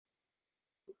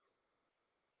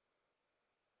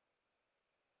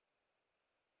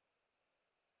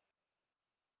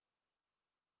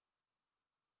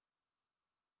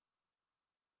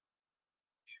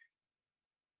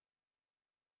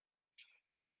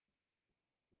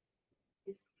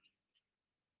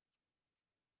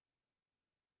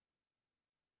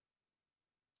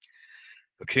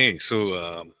Okay,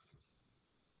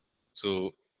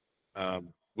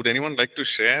 would anyone like to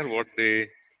share what they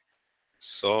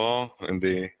saw when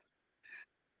they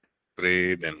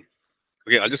prayed? And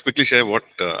okay, I'll just quickly share what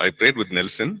I prayed with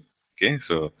Nelson. Okay,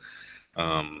 so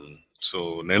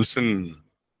Nelson.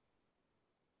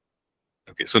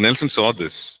 Okay, so Nelson saw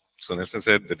this. So Nelson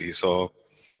said that he saw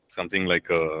something like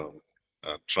a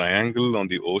triangle on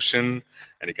the ocean,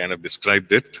 and he kind of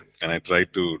described it. And I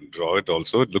tried to draw it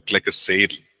also. It looked like a sail,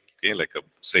 okay, like a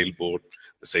sailboat,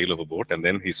 the sail of a boat. And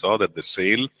then he saw that the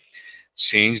sail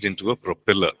changed into a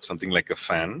propeller, something like a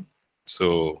fan.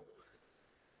 So,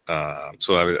 I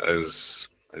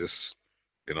just,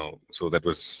 so that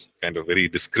was kind of very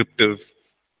descriptive,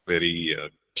 very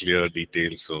clear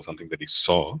details. So something that he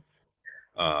saw.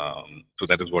 So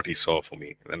that is what he saw for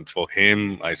me. And for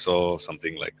him, I saw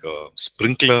something like a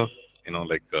sprinkler,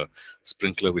 like a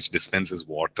sprinkler which dispenses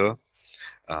water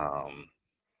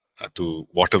to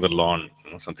water the lawn,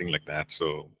 something like that.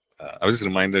 So I was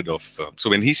reminded of, so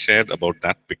when he shared about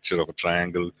that picture of a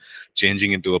triangle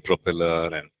changing into a propeller,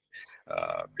 and,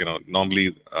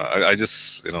 normally I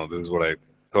just, this is what I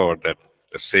thought, that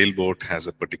a sailboat has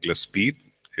a particular speed.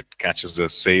 It catches the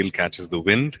sail, catches the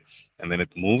wind, and then it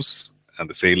moves, and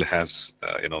the sail has,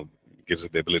 gives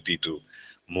it the ability to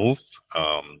move.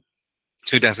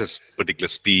 So it has a particular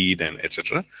speed and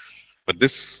etc. But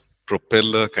this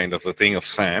propeller kind of a thing, a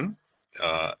fan,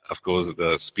 of course,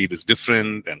 the speed is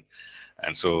different,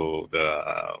 and so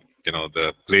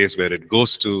the place where it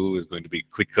goes to is going to be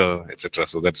quicker, etc.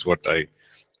 So that's what I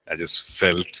just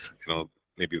felt,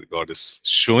 maybe God is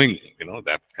showing,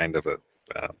 that kind of a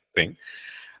thing.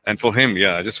 And for him,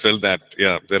 yeah, I just felt that,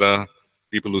 yeah, there are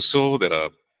people who sow, there are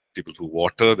people who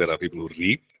water, there are people who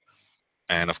reap.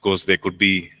 And of course, there could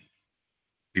be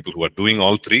people who are doing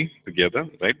all three together,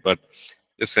 right? But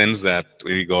the sense that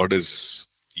maybe God is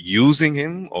using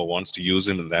him or wants to use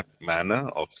him in that manner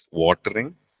of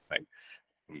watering, right?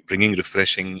 Bringing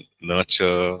refreshing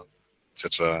nurture,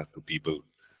 etc. to people.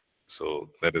 So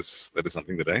that is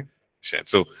something that I shared.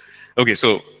 So, okay,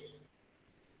 so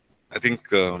I think,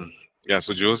 yeah,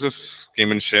 so Joseph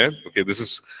came and shared. Okay, this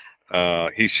is,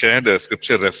 he shared a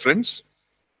scripture reference,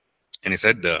 and he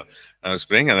said, I was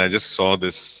praying and I just saw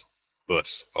this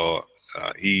verse, or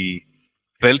he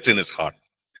felt in his heart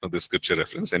this scripture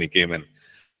reference, and he came and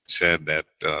shared that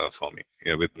for me,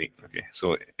 yeah, with me. Okay,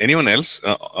 so anyone else?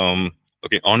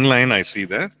 Okay, online I see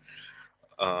that.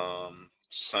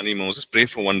 Sunny Moses, pray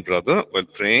for one brother. While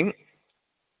praying,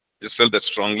 just felt that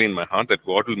strongly in my heart that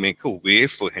God will make a way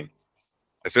for him.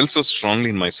 I felt so strongly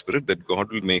in my spirit that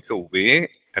God will make a way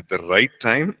at the right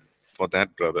time for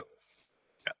that brother.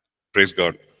 Yeah. Praise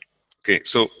God. Okay,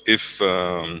 so if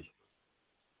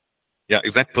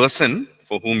if that person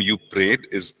for whom you prayed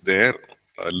is there,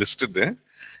 listed there,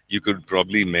 you could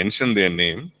probably mention their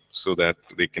name so that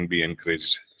they can be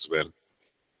encouraged as well.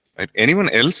 Right? Anyone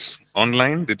else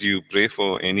online? Did you pray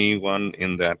for anyone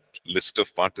in that list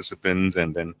of participants?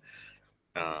 And then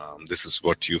this is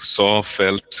what you saw,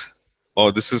 felt,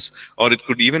 or or it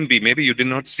could even be maybe you did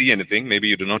not see anything, maybe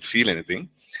you did not feel anything,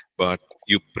 but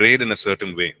you prayed in a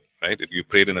certain way, right? You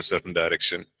prayed in a certain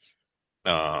direction,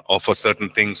 or for certain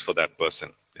things for that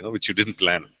person, which you didn't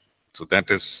plan. So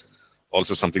that is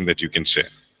also something that you can share.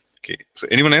 Okay. So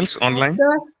anyone else online?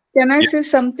 Sir, can I Yeah. say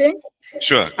something?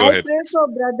 Sure. Go I ahead. prayed for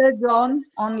Brother John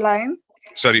online.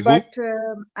 Sorry, who? But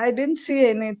I didn't see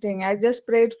anything. I just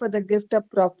prayed for the gift of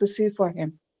prophecy for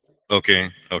him. Okay.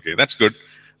 Okay. That's good.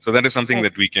 So that is something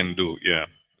that we can do. Yeah.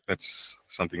 That's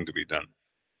something to be done.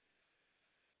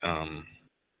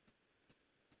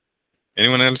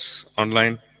 Anyone else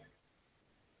online?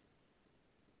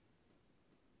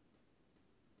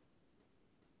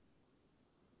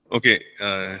 Okay.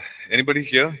 Anybody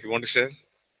here? You want to share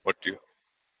what you?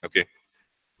 Okay.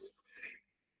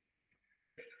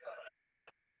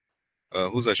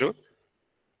 Who's Ashok?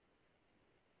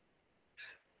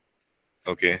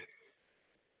 Okay.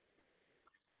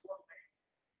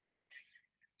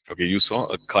 Okay. You saw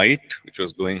a kite which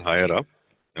was going higher up.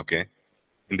 Okay.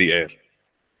 In the air.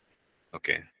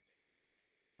 Okay.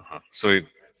 So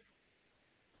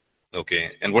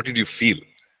okay. And what did you feel?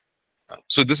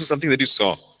 So this is something that you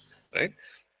saw, right?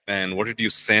 And what did you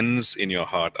sense in your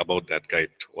heart about that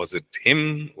kite? Was it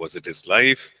him? Was it his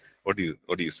life? What do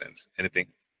you sense? Anything?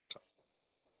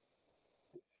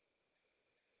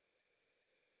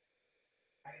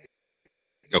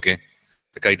 Okay.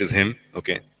 The kite is him.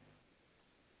 Okay.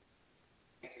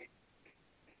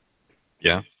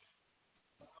 Yeah.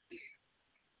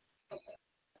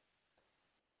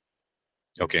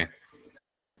 Okay.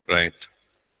 Right.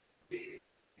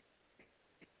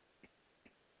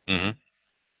 Mm-hmm.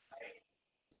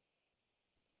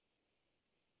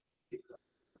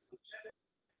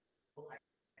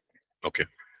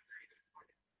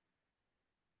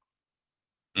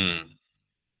 Mm.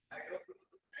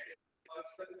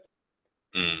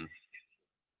 Mm.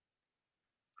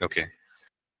 Okay.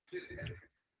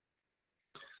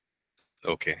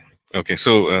 Okay. Okay.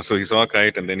 So he saw a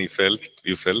kite, and then you felt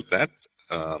that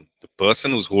the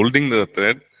person who's holding the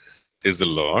thread is the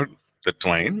Lord, the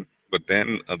twine, but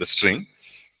then the string.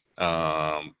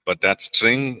 But that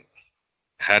string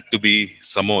had to be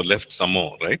somewhere left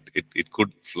somewhere, right? It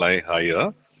could fly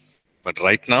higher, but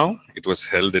right now it was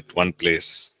held at one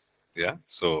place. Yeah.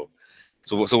 So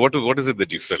what is it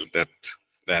that you felt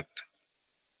that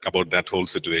about that whole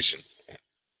situation?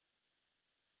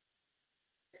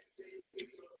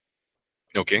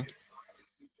 Okay.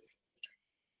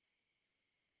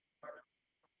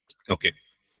 Okay.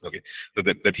 Okay. So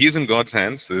that he's in God's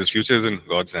hands, so his future is in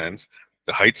God's hands.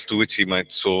 The heights to which he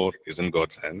might soar is in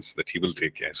God's hands, that he will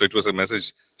take care. So it was a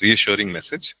message, reassuring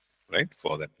message, right?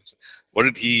 For that person. What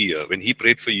did he, when he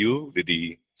prayed for you, did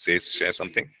he share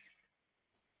something?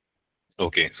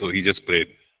 Okay. So he just prayed.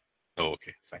 Oh,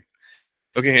 okay. Fine.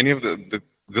 Okay. Any of the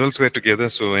girls were together.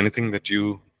 So anything that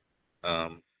you,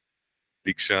 um,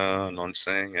 Diksha,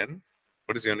 Nonsang, and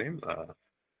what is your name?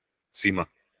 Seema.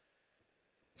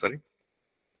 Sorry?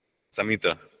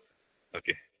 Samita.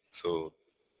 Okay. So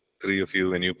three of you,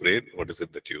 when you prayed, what is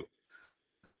it that you,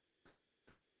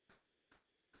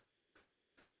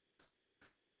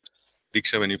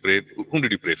 Diksha, when you prayed, whom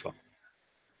did you pray for?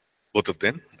 Both of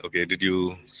them? Okay. Did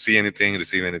you see anything,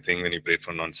 receive anything when you prayed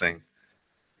for non-sang?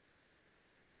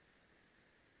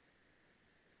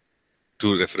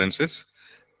 Two references.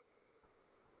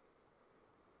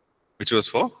 Which was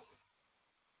for?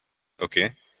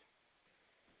 Okay.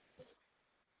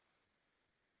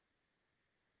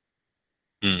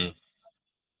 Hmm.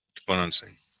 For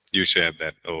non-sang. You shared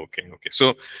that. Oh, okay. Okay.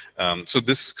 So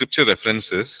this scripture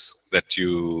references that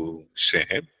you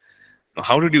shared,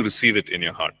 how did you receive it in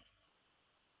your heart?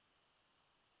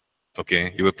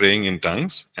 Okay. You were praying in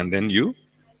tongues, and then you,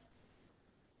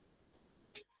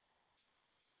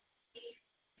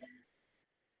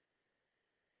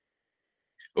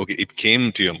 okay, it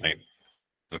came to your mind.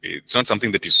 Okay. It's not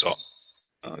something that you saw.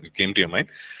 It came to your mind.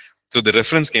 So the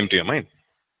reference came to your mind.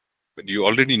 But you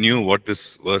already knew what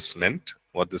this verse meant,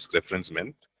 what this reference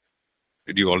meant.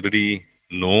 Did you already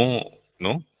know?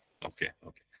 No? Okay.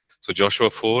 Okay. So Joshua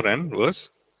 4 and verse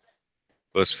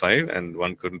 5 and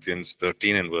 1 Corinthians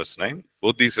 13 and verse 9.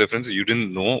 Both these references, you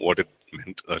didn't know what it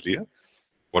meant earlier,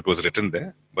 what was written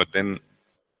there, but then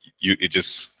it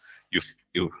just, you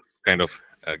you kind of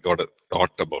got a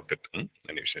thought about it, and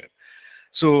you shared.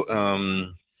 So,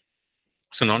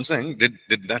 so Nonsang,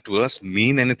 did that verse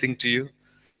mean anything to you?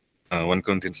 1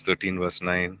 Corinthians 13 verse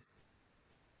 9.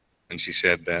 And she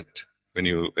shared that when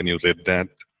you read that,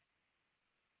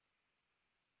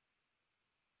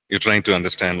 you're trying to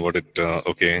understand what it.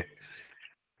 Okay.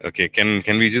 Can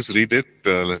we just read it?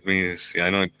 Let me see. I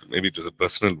know maybe it was a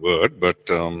personal word, but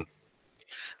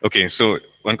okay. So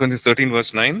 1 Corinthians 13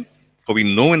 verse 9. For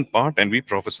we know in part and we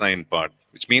prophesy in part,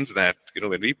 which means that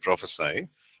when we prophesy,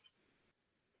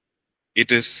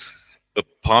 it is a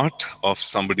part of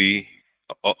somebody.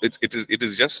 It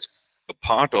is just a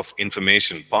part of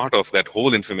information, part of that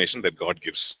whole information that God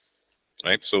gives,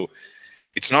 right? So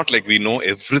it's not like we know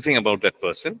everything about that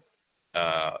person,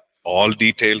 uh, all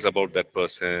details about that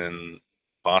person,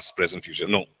 past, present, future.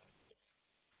 No.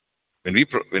 When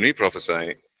we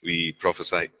prophesy, we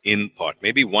prophesy in part.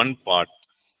 Maybe one part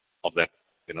of that.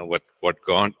 What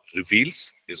God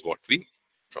reveals is what we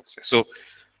prophesy. So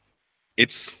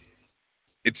it's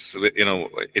it's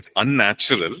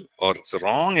unnatural, or it's a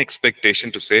wrong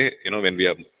expectation to say, when we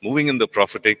are moving in the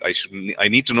prophetic, I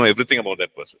need to know everything about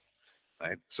that person,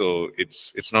 right? So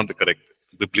it's not the correct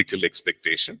biblical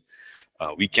expectation.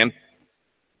 We can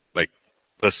like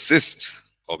persist,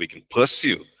 or we can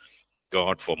pursue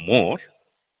God for more,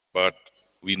 but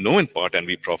we know in part and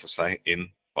we prophesy in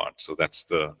part. So that's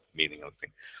the meaning of the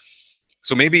thing.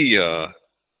 So maybe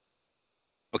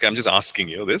okay, I'm just asking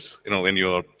you this. When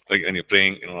you're when you're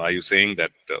praying, are you saying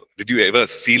that? Did you ever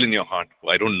feel in your heart,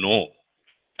 I don't know,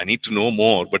 I need to know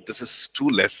more, but this is too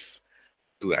less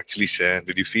to actually share?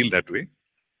 Did you feel that way?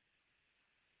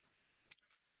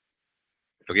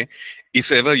 Okay.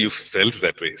 If ever you felt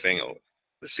that way, saying, oh,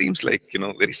 this seems like,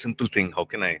 very simple thing. How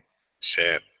can I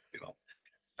share? You know,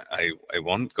 I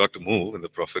want God to move in the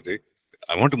prophetic.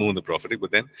 I want to move in the prophetic,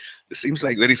 but then this seems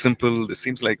like very simple. This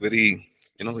seems like very,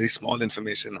 very small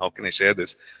information. How can I share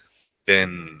this?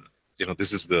 Then,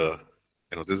 this is the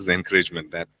encouragement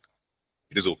that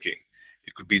it is okay.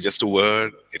 It could be just a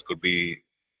word. It could be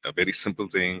a very simple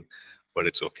thing, but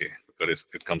it's okay because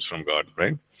it comes from God,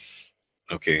 right?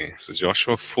 Okay. So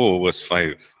Joshua 4 verse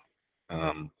 5.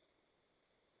 Um,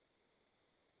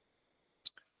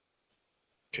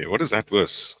 Okay, what is that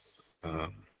verse?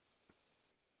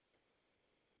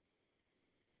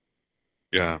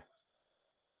 Yeah.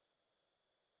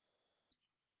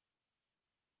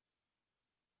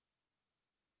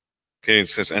 Okay, it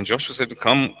says, and Joshua said,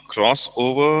 come, cross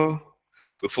over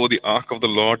before the ark of the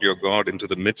Lord your God into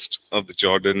the midst of the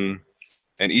Jordan,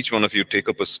 and each one of you take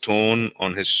up a stone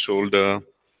on his shoulder,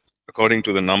 according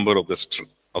to the number of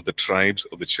the tribes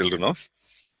of the children of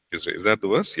Israel. Is that the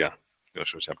verse? Yeah,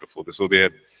 Joshua chapter 4. So they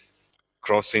are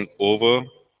crossing over,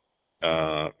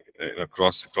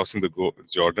 crossing the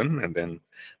Jordan, and then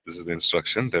this is the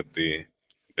instruction that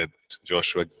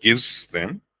Joshua gives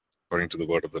them according to the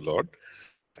word of the Lord.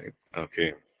 Right?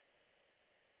 Okay,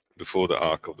 before the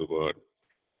ark of the word.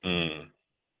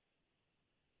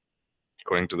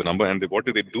 According to the number, and what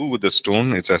do they do with the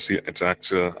stone? It's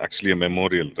actually a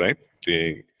memorial, right?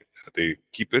 They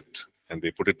keep it and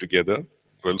they put it together,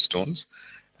 12 stones,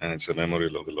 and it's a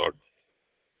memorial of the Lord.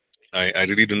 I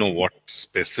really don't know what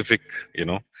specific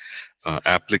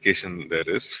application there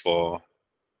is for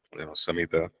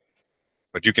Samhita,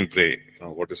 but you can pray.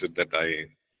 What is it that I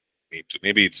need to?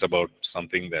 Maybe it's about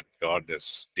something that God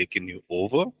has taken you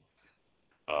over,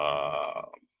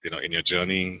 in your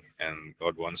journey, and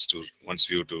God wants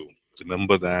you to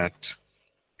remember that,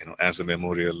 as a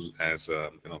memorial, as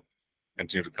a,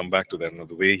 continue to come back to that,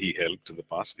 the way He helped in the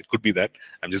past. It could be that.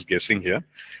 I'm just guessing here,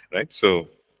 right? So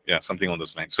yeah, something on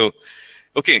those lines. So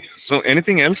okay, so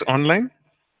anything else online?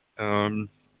 Right.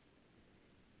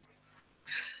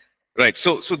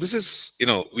 So this is,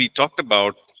 we talked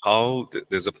about how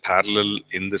there's a parallel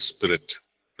in the spirit,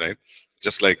 right?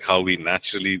 Just like how we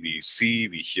see,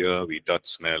 we hear, we touch,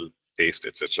 smell, taste,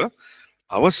 etc.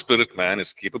 Our spirit man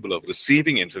is capable of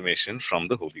receiving information from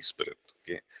the Holy Spirit.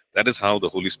 Okay, that is how the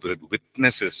Holy Spirit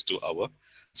witnesses to our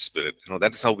spirit.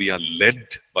 That is how we are led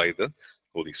by the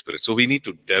Holy Spirit. So we need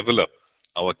to develop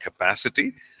our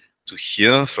capacity to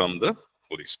hear from the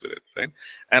Holy Spirit, right?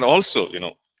 And also,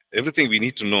 everything we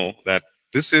need to know that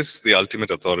this is the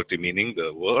ultimate authority, meaning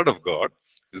the Word of God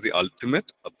is the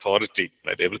ultimate authority,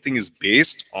 right? Everything is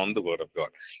based on the Word of God.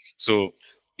 So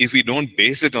if we don't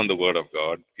base it on the Word of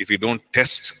God, if we don't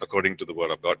test according to the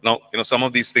Word of God, now, some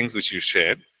of these things which you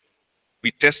shared,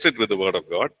 we tested with the Word of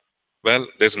God. Well,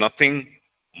 there's nothing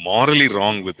morally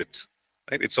wrong with it,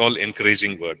 right? It's all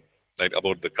encouraging word, right?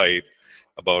 About the kite,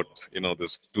 about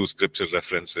this two scripture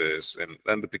references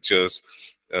and the pictures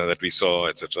that we saw,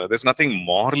 etc. There's nothing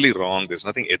morally wrong. There's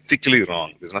nothing ethically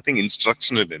wrong. There's nothing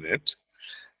instructional in it.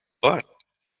 But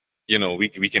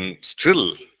we can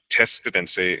still test it and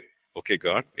say, okay,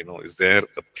 God, is there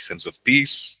a sense of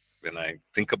peace when I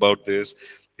think about this?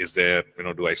 Is there,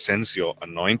 do I sense your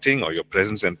anointing or your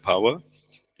presence and power?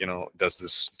 Does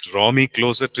this draw me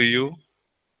closer to you?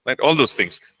 Right? All those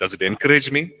things. Does it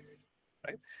encourage me?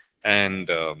 Right? And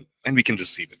we can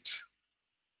receive it.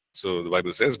 So the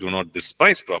Bible says, do not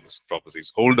despise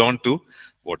prophecies. Hold on to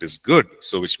what is good.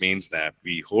 So which means that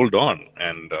we hold on.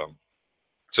 And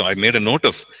so I made a note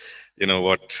of,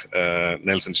 what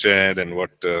Nelson shared and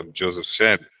what Joseph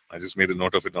shared. I just made a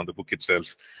note of it on the book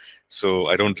itself. So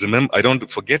I don't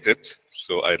forget it.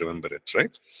 So I remember it,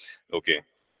 right? Okay.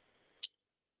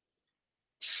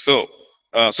 So,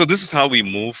 so this is how we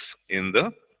move in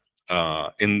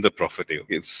the prophetic.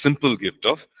 Okay? It's simple gift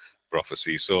of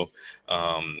prophecy. So,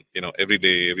 every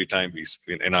day, every time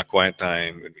in our quiet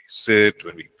time, when we sit,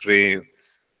 when we pray,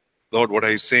 Lord, what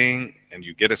are you saying? And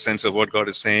you get a sense of what God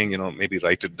is saying, maybe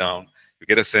write it down. You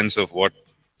get a sense of what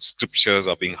scriptures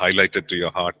are being highlighted to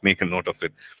your heart, make a note of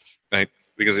it, right?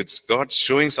 Because it's God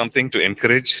showing something to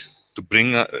encourage, to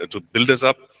build us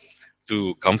up,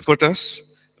 to comfort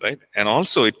us, right? And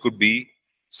also it could be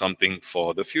something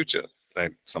for the future,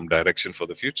 right? Some direction for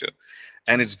the future.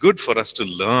 And it's good for us to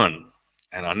learn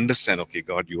and understand, okay,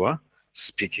 God, you are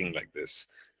speaking like this,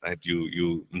 right?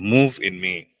 You move in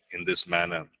me in this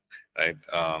manner, right?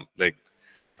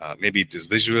 Maybe it is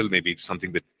visual, maybe it's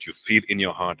something that you feel in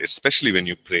your heart, especially when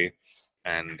you pray,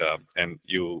 and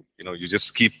you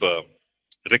just keep a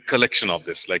recollection of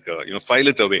this, like file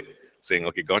it away, saying,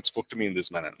 okay, God spoke to me in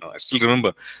this manner. Now, I still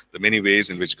remember the many ways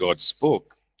in which God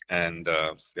spoke, and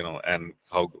and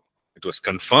how it was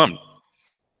confirmed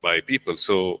by people.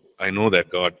 So I know that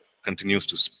God continues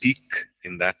to speak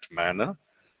in that manner,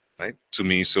 right, to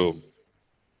me. So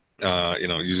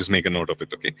you just make a note of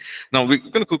it. Okay. Now we're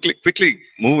going to quickly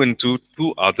move into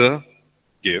two other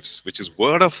gifts, which is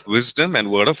word of wisdom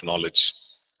and word of knowledge.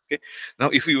 Okay. Now,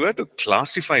 if we were to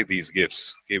classify these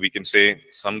gifts, okay, we can say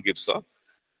some gifts are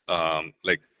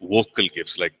like vocal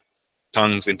gifts, like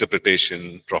tongues,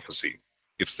 interpretation, prophecy,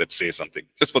 gifts that say something,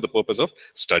 just for the purpose of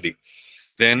study.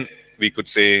 Then we could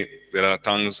say there are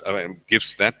tongues,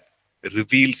 gifts that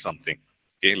reveal something.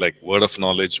 Okay, like word of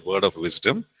knowledge, word of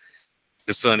wisdom,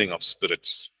 discerning of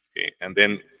spirits. Okay, and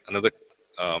then another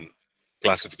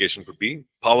classification could be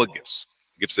power gifts,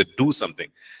 gifts that do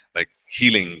something, like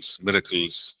healings,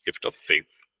 miracles, gift of faith.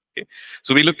 Okay,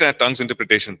 so we looked at tongues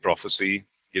interpretation, prophecy,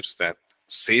 gifts that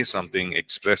say something,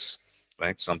 express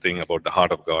right something about the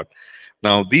heart of God.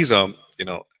 Now these are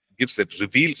gifts that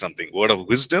reveal something, word of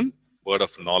wisdom, word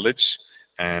of knowledge,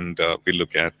 and we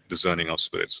look at discerning of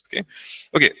spirits. Okay,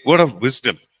 okay, word of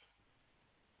wisdom.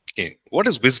 Okay, what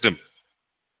is wisdom?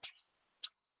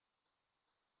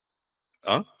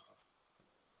 Huh?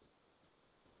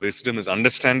 Wisdom is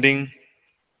understanding.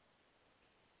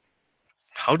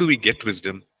 How do we get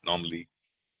wisdom normally?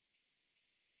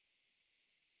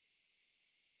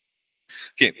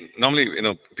 Okay,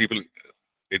 normally, people,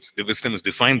 wisdom is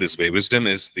defined this way. Wisdom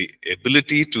is the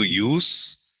ability to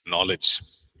use knowledge,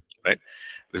 right?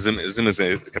 Wisdom is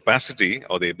a capacity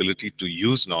or the ability to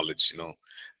use knowledge.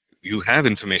 You have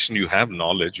information, you have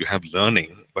knowledge, you have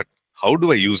learning, but how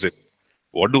do I use it?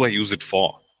 What do I use it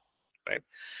for, right?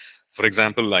 For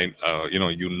example,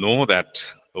 you know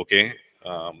that, okay,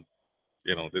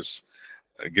 this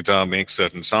guitar makes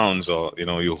certain sounds, or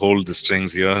you hold the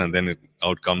strings here and then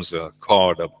out comes a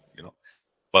chord,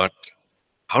 but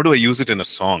how do I use it in a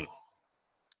song,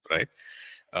 right?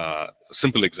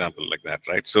 Simple example like that,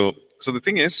 right? So the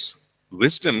thing is,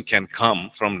 wisdom can come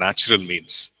from natural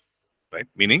means, right?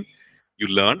 Meaning you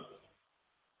learn,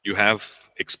 you have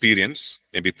experience,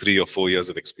 maybe 3 or 4 years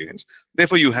of experience,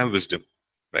 therefore you have wisdom,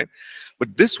 right?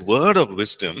 But this word of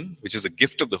wisdom, which is a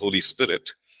gift of the Holy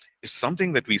Spirit, is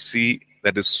something that we see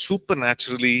that is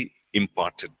supernaturally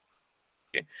imparted,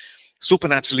 okay?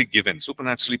 Supernaturally given,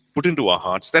 supernaturally put into our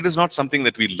hearts. That is not something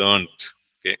that we learned,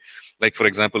 okay? Like, for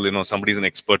example, somebody's an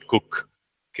expert cook,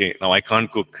 okay? Now I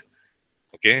can't cook,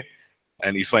 okay?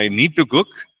 And if I need to cook,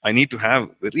 I need to have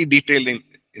very detailed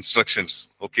instructions.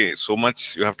 Okay, so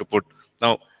much you have to put.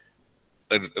 Now,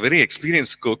 a very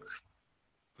experienced cook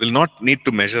will not need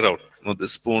to measure out, the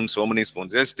spoon, so many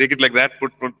spoons. Just take it like that,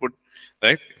 put,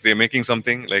 right? If they're making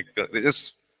something, like they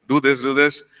just do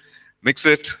this, mix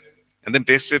it, and then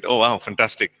taste it. Oh, wow,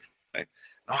 fantastic, right?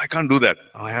 Now I can't do that.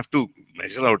 Now I have to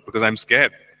measure out because I'm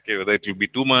scared, okay, whether it will be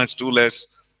too much, too less,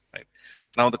 right?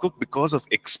 Now the cook, because of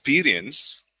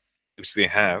experience, which they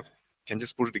have, can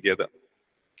just put it together.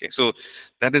 Okay, so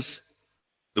that is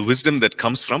the wisdom that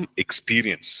comes from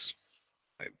experience.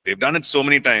 Right? They've done it so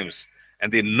many times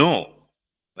and they know,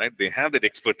 right? They have that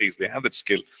expertise, they have that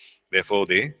skill. Therefore,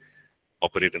 they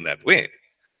operate in that way.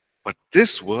 But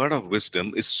this word of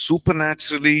wisdom is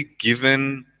supernaturally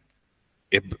given,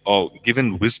 or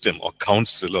given wisdom or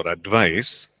counsel or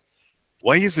advice.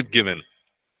 Why is it given?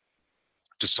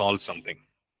 To solve something,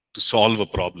 to solve a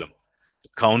problem, to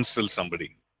counsel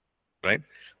somebody, right?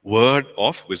 Word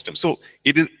of wisdom. So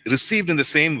it is received in the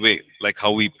same way, like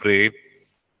how we pray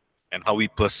and how we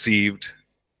perceived.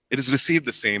 It is received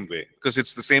the same way because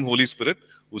it's the same Holy Spirit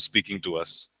who's speaking to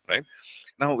us, right?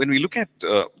 Now, when we look at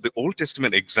the Old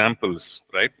Testament examples,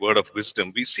 right, word of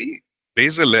wisdom, we see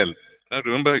Bezalel.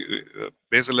 Remember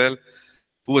Bezalel,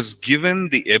 who was given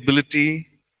the ability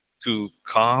to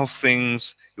carve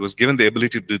things. He was given the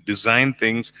ability to design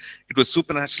things. It was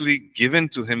supernaturally given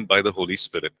to him by the Holy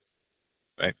Spirit,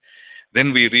 right?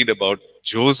 Then we read about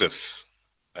Joseph,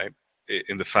 right,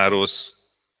 in the Pharaoh's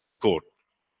court.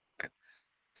 Right?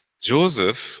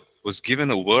 Joseph was given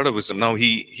a word of wisdom. Now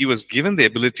he was given the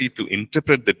ability to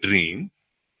interpret the dream,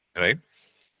 right?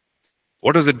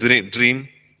 What was the dream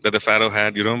that the Pharaoh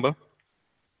had? You remember?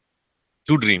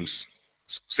 Two dreams,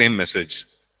 same message.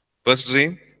 First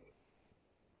dream,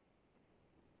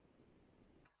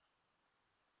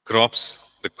 crops,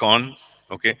 the corn,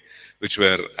 okay, which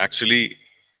were actually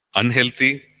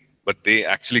unhealthy, but they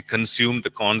actually consumed the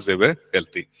corns, they were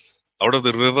healthy. Out of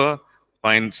the river,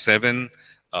 find 7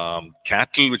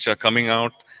 cattle which are coming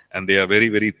out, and they are very,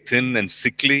 very thin and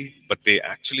sickly, but they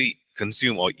actually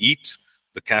consume or eat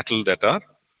the cattle that are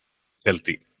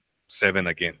healthy. 7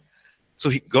 again.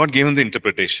 So God gave him the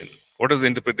interpretation. What is the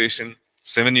interpretation?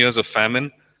 7 years of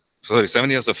famine, 7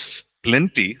 years of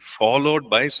plenty, followed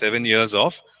by 7 years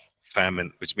of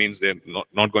famine, which means they're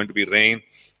not going to be rain,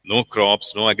 no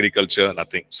crops, no agriculture,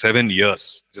 nothing. 7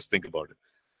 years. Just think about it.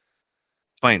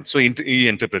 Fine. So he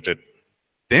interpreted.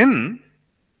 Then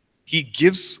he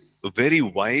gives a very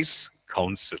wise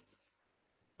counsel,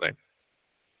 right?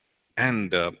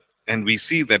 And we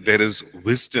see that there is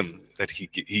wisdom that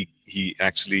he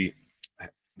actually,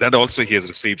 that also he has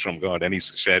received from God, and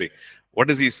he's sharing. What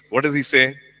does he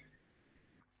say?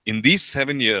 In these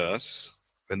 7 years,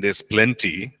 when there's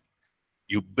plenty,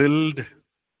 you build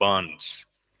barns,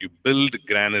 you build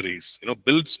granaries,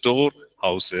 build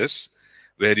storehouses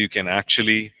where you can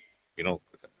actually,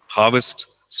 harvest,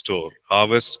 store,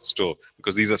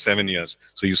 because these are 7 years.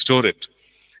 So you store it.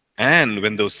 And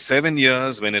when those 7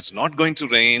 years, when it's not going to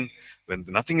rain, when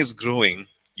nothing is growing,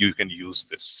 you can use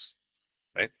this,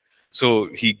 right? So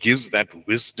he gives that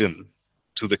wisdom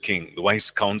to the king, the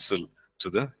wise counsel to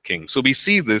the king. So we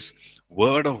see this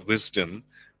word of wisdom,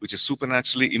 which is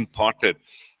supernaturally imparted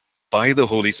by the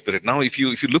Holy Spirit. Now, if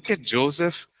you look at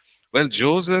Joseph, well,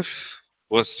 Joseph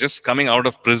was just coming out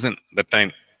of prison that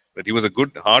time. But he was a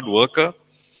good, hard worker.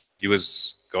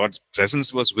 God's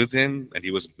presence was with him, and he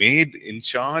was made in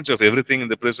charge of everything in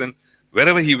the prison,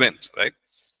 wherever he went, right?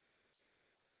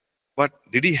 But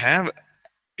did he have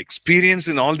experience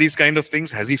in all these kind of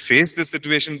things? Has he faced this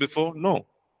situation before? No,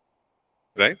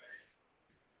 right?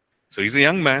 So he's a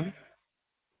young man,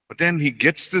 but then he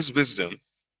gets this wisdom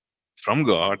from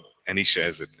God and he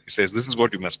shares it. He says, this is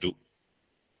what you must do.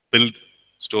 Build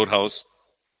storehouse,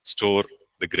 store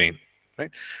the grain,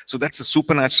 right? So that's a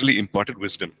supernaturally imparted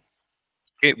wisdom.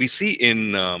 Okay, we see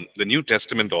in the New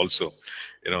Testament also,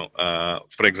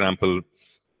 for example,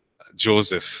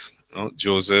 Joseph,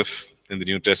 Joseph in the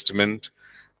New Testament,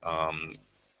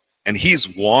 and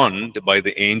he's warned by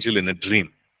the angel in a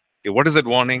dream. Okay, what is that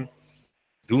warning?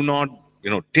 Do not,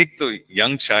 take the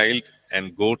young child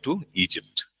and go to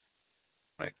Egypt.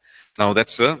 Right? Now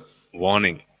that's a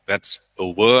warning. That's a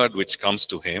word which comes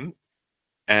to him.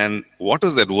 And what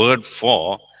is that word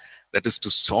for? That is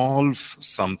to solve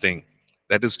something.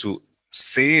 That is to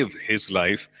save his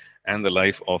life and the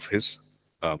life of his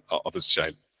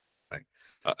child. Right?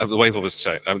 The wife of his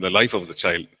child, the life of the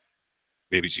child,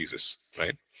 baby Jesus.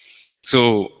 Right?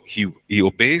 So he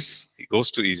obeys. He goes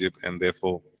to Egypt, and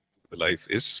therefore the life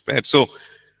is spared. So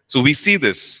we see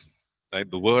this, right?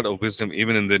 The word of wisdom,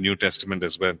 even in the New Testament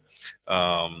as well.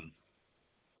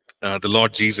 The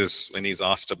Lord Jesus, when he's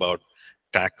asked about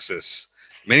taxes,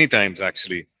 many times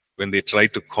actually, when they try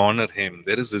to corner him,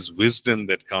 there is this wisdom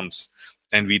that comes.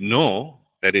 And we know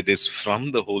that it is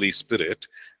from the Holy Spirit,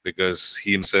 because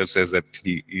he himself says that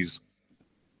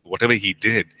whatever he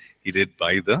did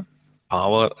by the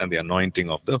power and the anointing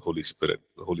of the Holy Spirit.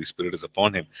 The Holy Spirit is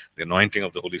upon him. The anointing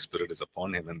of the Holy Spirit is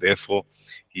upon him. And therefore,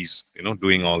 he's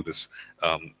doing all this,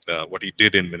 what he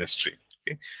did in ministry.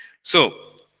 Okay? So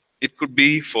it could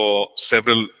be for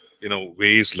several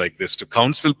ways like this, to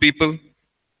counsel people,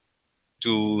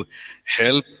 to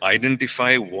help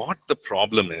identify what the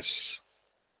problem is.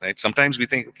 Right? Sometimes we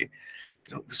think, okay,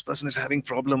 this person is having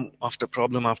problem after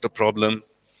problem after problem.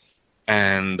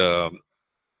 And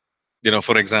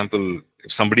for example,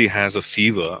 if somebody has a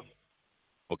fever,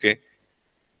 okay,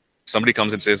 somebody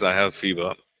comes and says, I have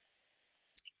fever,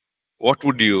 what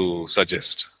would you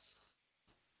suggest?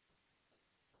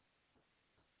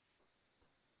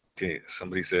 Okay,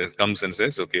 somebody comes and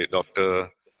says, okay, doctor,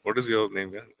 what is your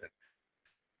name?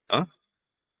 Huh?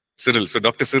 Cyril. So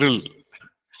Dr. Cyril,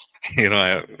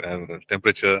 I have a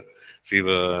temperature,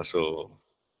 fever, so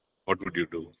what would you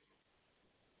do?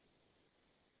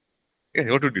 Yeah,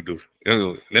 what would you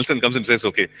do? Nelson comes and says,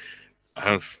 okay, I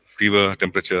have fever,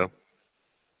 temperature.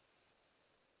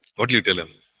 What do you tell him?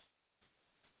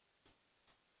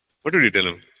 What did you tell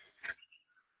him?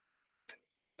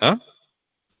 Huh?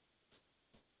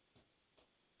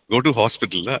 Go to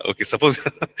hospital. Huh? Okay, suppose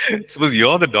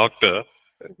you're the doctor.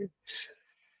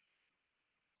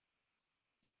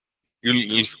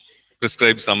 You'll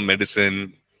prescribe some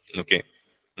medicine. Okay.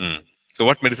 So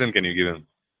what medicine can you give him?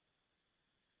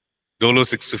 Dolo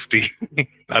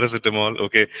 650, paracetamol,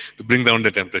 okay, to bring down the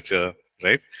temperature,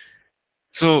 right?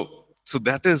 So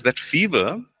that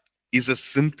fever is a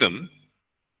symptom,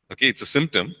 okay, it's a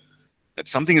symptom that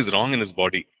something is wrong in his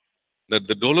body. That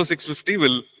the Dolo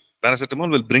 650 paracetamol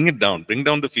will bring down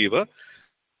the fever,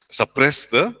 suppress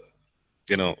the,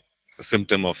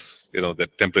 symptom of, the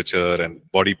temperature and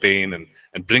body pain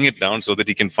and bring it down so that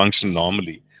he can function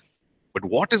normally. But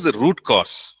what is the root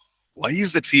cause? Why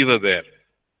is that fever there?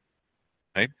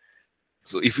 Right?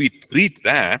 So if we treat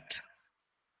that,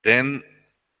 then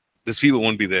this fever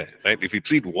won't be there, right? If we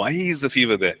treat why is the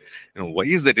fever there, why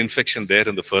is that infection there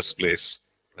in the first place,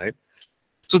 right?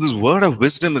 So this word of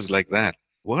wisdom is like that.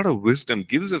 Word of wisdom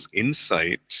gives us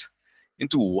insight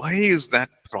into why is that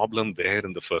problem there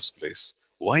in the first place?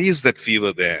 Why is that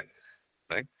fever there,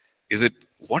 right?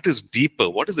 What is deeper?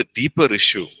 What is the deeper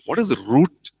issue? What is the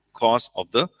root cause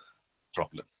of the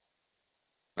problem,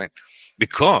 right?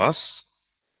 Because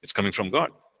it's coming from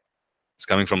God. It's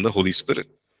coming from the Holy Spirit.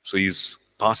 So he's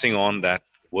passing on that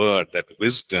word, that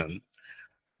wisdom,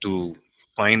 to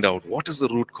find out what is the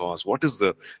root cause, what is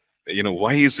the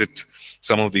why is it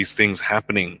some of these things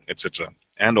happening, etc.,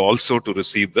 and also to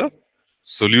receive the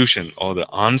solution or the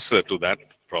answer to that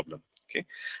problem. Okay.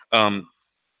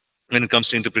 When it comes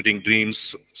to interpreting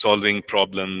dreams, solving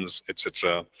problems,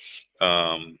 etc.,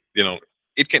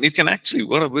 it can actually,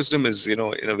 word of wisdom is, in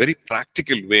a very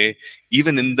practical way,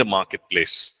 even in the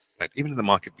marketplace, right? Even in the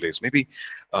marketplace, maybe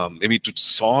to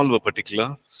solve a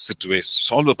particular situation,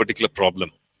 solve a particular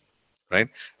problem, right?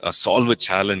 Solve a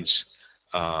challenge.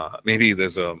 Maybe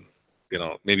there's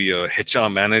maybe a HR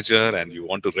manager and you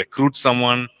want to recruit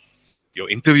someone, you're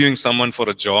interviewing someone for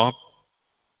a job,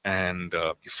 and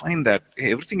you find that,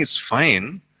 hey, everything is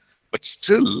fine, but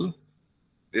still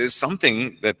there's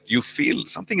something that you feel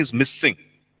something is missing,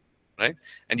 right?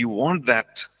 And you want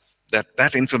that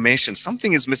information.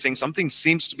 Something is missing. Something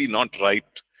seems to be not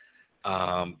right.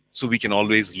 So we can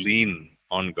always lean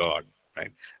on God,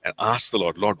 right? And ask the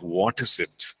Lord, Lord, what is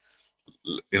it?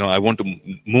 I want to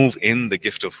move in the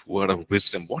gift of word of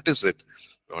wisdom. What is it?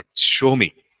 Lord, show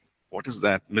me. What is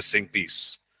that missing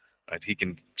piece? Right? He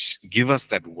can give us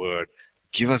that word,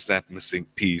 give us that missing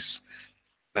piece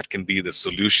that can be the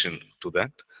solution to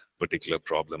that particular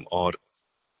problem, or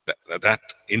that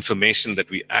information that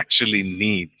we actually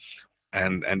need.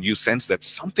 And you sense that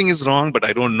something is wrong, but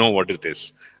I don't know what it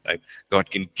is. Right? God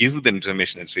can give the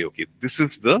information and say, okay, this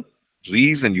is the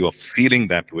reason you are feeling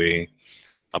that way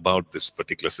about this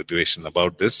particular situation,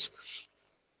 about this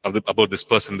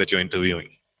person that you're interviewing,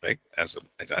 right? As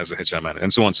a HR man,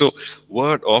 and so on. So,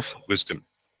 word of wisdom.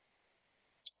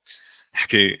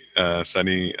 Okay,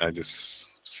 Sunny, I just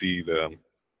see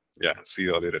see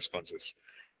all the responses.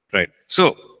 Right.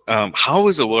 So, how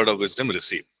is a word of wisdom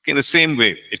received? Okay, in the same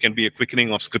way, it can be a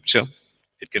quickening of scripture.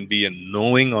 It can be a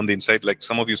knowing on the inside, like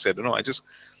some of you said. I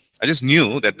just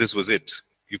knew that this was it.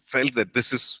 You felt that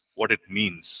this is what it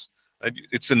means. Right?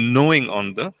 It's a knowing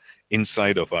on the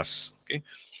inside of us. Okay,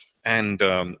 and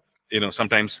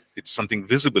sometimes it's something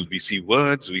visible. We see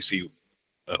words. We see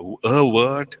a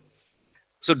word.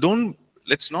 So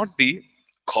let's not be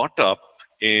caught up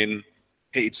in,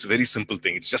 hey, it's a very simple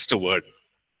thing. It's just a word,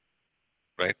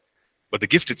 right? But the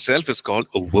gift itself is called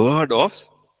a word of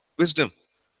wisdom.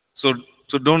 So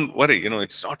don't worry.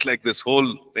 It's not like this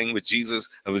whole thing with Jesus,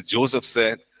 with Joseph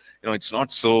said. It's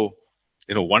not so,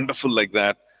 wonderful like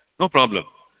that. No problem.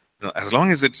 As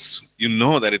long as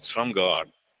that it's from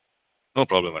God, no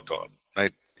problem at all,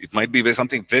 right? It might be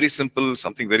something very simple,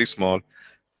 something very small.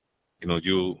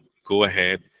 You go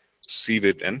ahead, receive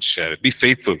it, and share it. Be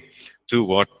faithful to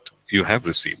what you have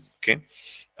received. Okay.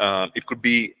 It could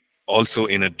be also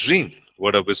in a dream.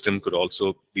 Word of wisdom could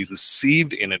also be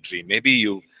received in a dream. Maybe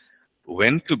you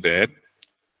went to bed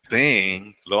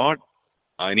praying, Lord,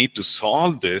 I need to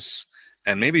solve this.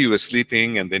 And maybe you were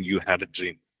sleeping and then you had a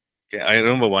dream. Okay. I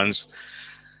remember once,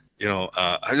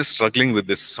 I was just struggling with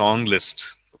this song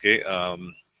list. Okay.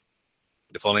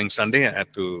 The following Sunday, I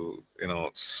had to,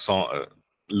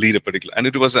 lead a particular, and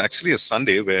it was actually a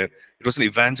Sunday where it was an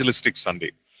evangelistic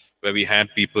Sunday, where we had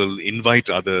people invite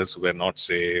others who were not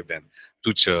saved and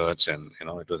to church, and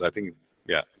it was, I think,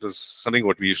 it was something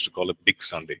what we used to call a big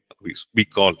Sunday. We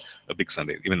call a big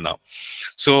Sunday even now.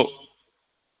 So,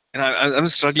 and I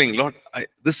was struggling, Lord,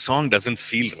 this song doesn't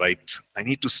feel right. I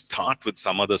need to start with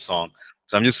some other song.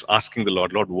 So I'm just asking the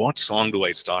Lord, what song do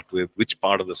I start with? Which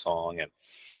part of the song?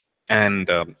 And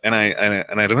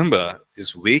I remember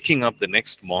just waking up the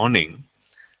next morning,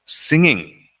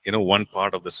 singing, one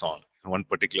part of the song, one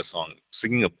particular song,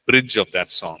 singing a bridge of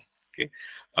that song. Okay,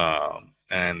 I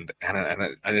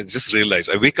just realized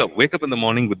I wake up in the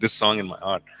morning with this song in my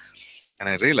heart, and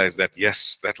I realized that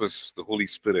yes, that was the Holy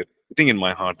Spirit putting in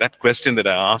my heart that question that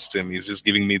I asked Him. He's just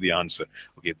giving me the answer.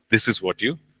 Okay, this is what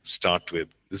you start with.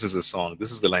 This is the song.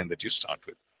 This is the line that you start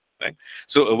with. Right?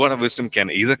 So a word of wisdom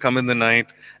can either come in the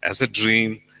night as a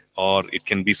dream, or it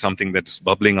can be something that is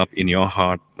bubbling up in your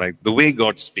heart, right? The way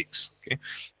God speaks. Okay,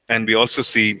 and we also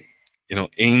see,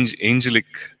 angelic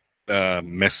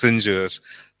messengers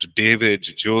to David,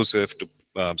 Joseph,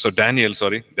 Daniel,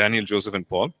 Joseph, and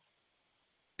Paul.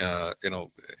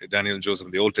 Daniel and Joseph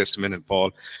in the Old Testament, and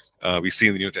Paul, we see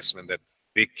in the New Testament that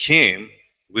they came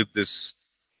with this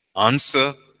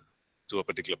answer to a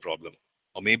particular problem.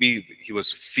 Or maybe he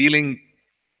was feeling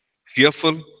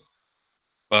fearful,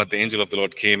 but the angel of the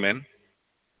Lord came in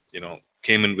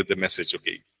with the message,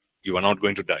 okay, you are not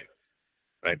going to die,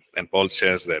 right? And Paul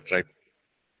shares that, right?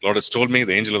 Lord has told me,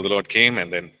 the angel of the Lord came,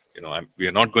 and then, we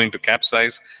are not going to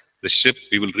capsize the ship.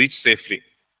 We will reach safely.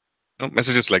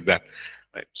 Messages like that,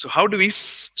 right? So how do we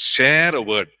share a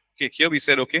word? Okay, here we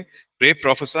said, okay, pray,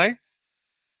 prophesy,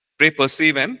 pray,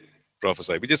 perceive, and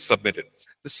prophesy. We just submit it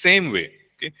the same way.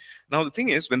 Okay. Now the thing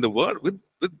is, when the word with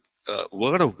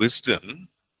word of wisdom,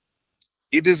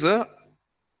 it is a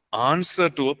answer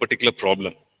to a particular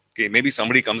problem. Okay, maybe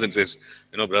somebody comes and says,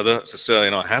 brother, sister,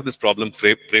 I have this problem,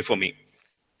 pray for me,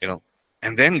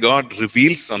 and then God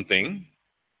reveals something,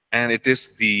 and it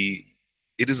is the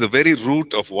very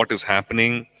root of what is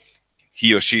happening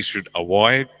he or she should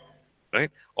avoid, right?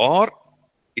 Or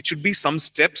it should be some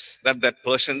steps that that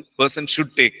person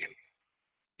should take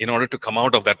in order to come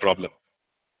out of that problem.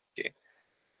 Okay,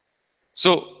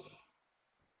 so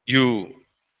you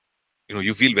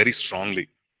you feel very strongly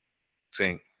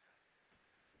saying,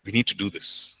 we need to do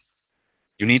this.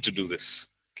 You need to do this.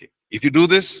 Okay, if you do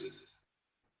this,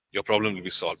 your problem will be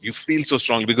solved. You feel so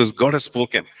strongly because God has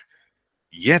spoken.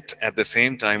 Yet at the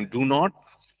same time, do not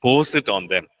force it on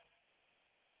them.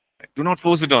 Do not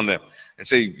force it on them and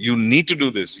say, you need to do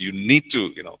this. You need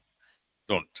to,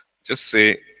 don't. Just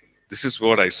say, this is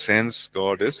what I sense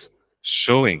God is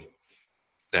showing,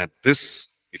 that this,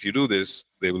 if you do this,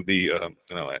 there will be,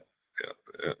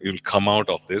 you'll come out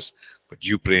of this. But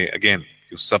you pray again,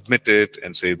 you submit it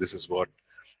and say, this is what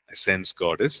I sense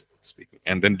God is speaking.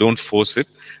 And then don't force it.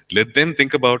 Let them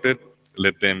think about it.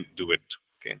 Let them do it.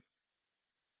 Okay.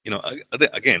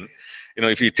 Again,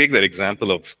 if you take that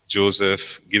example of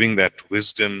Joseph giving that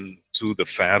wisdom to the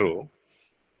Pharaoh,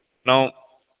 now,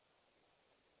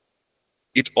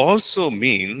 it also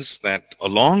means that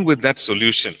along with that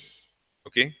solution,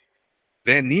 okay,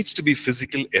 there needs to be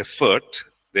physical effort,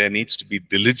 there needs to be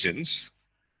diligence,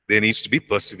 there needs to be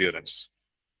perseverance.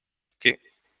 Okay,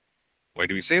 why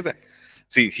do we say that?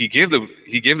 See, he gave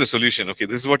the solution. Okay,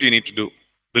 this is what you need to do: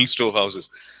 build storehouses.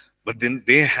 But then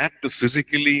they had to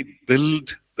physically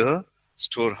build the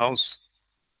storehouse.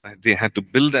 Right? They had to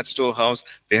build that storehouse.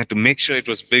 They had to make sure it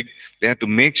was big. They had to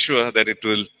make sure that it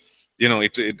will,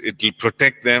 it will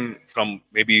protect them from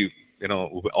maybe,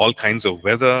 all kinds of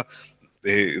weather.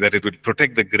 That it would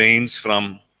protect the grains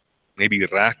from maybe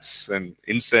rats and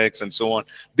insects and so on.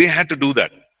 They had to do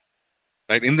that.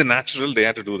 Right? In the natural, they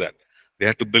had to do that. They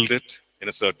had to build it in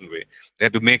a certain way. They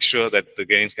had to make sure that the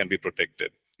grains can be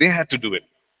protected. They had to do it.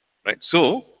 Right?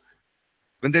 So,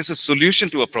 when there's a solution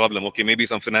to a problem, okay, maybe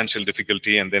some financial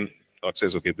difficulty, and then God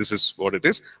says, okay, this is what it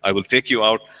is. I will take you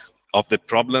out of that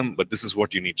problem, but this is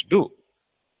what you need to do.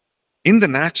 In the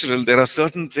natural, there are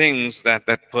certain things that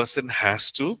that person has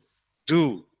to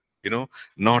do,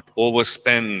 not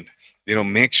overspend,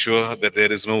 make sure that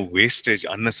there is no wastage,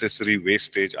 unnecessary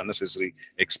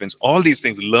expense, all these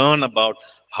things. Learn about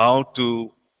how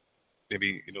to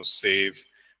maybe, save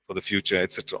for the future,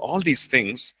 etc. All these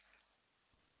things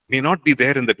may not be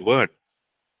there in that word,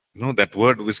 that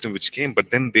word wisdom which came,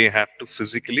 but then they have to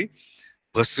physically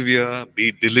persevere, be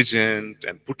diligent,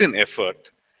 and put in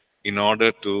effort in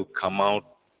order to come out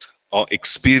or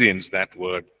experience that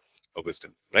word of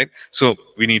wisdom, right? So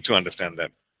we need to understand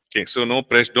that. Okay, so no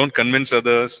pressure, don't convince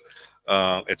others,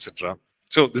 etc.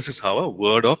 So this is how a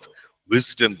word of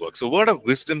wisdom works. So word of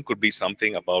wisdom could be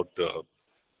something about the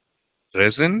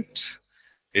present,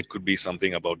 it could be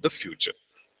something about the future.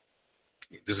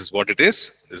 This is what it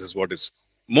is. This is what is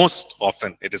most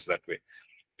often it is that way.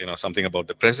 Something about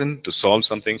the present to solve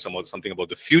something, something about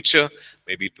the future,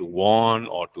 maybe to warn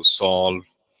or to solve,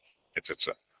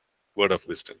 etc. Word of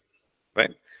wisdom,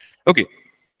 right? Okay.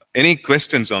 Any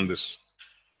questions on this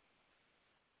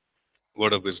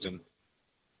word of wisdom?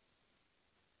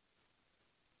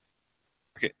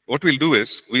 Okay. What we'll do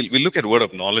is we'll look at word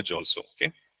of knowledge also.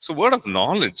 Okay. So word of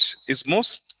knowledge is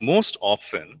most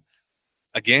often,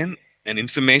 again, an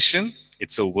information.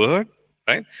 It's a word,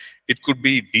 right? It could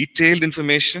be detailed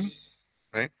information,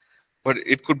 right? But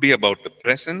it could be about the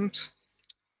present,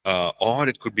 or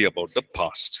it could be about the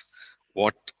past.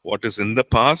 What is in the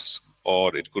past,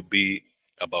 or it could be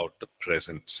about the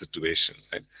present situation,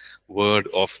 right? Word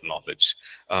of knowledge.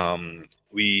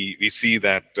 We see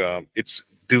that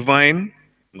it's divine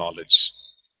knowledge.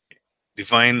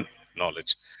 Divine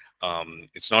knowledge.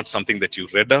 It's not something that you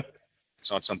read up. It's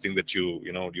not something that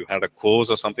you had a course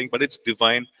or something, but it's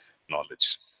divine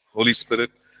knowledge. Holy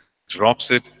Spirit drops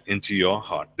it into your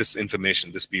heart. This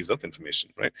information, this piece of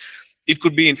information, right? It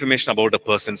could be information about a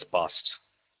person's past.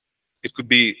 It could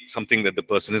be something that the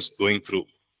person is going through,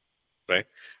 right?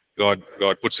 God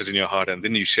puts it in your heart, and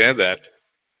then you share that,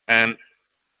 and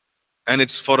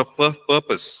it's for a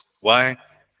purpose. Why?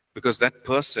 Because that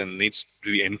person needs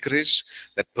to be encouraged.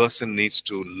 That person needs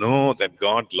to know that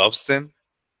God loves them,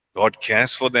 God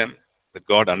cares for them, that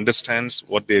God understands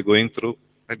what they're going through,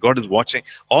 that God is watching.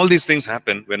 All these things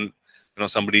happen when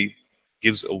somebody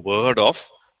gives a word of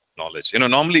knowledge.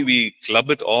 Normally we club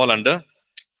it all under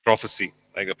prophecy,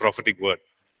 like a prophetic word.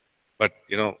 But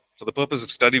for the purpose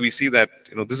of study, we see that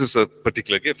this is a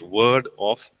particular gift, word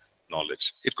of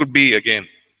knowledge. It could be, again,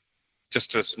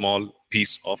 just a small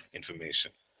piece of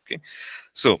information. Okay,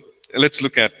 so let's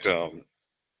look at.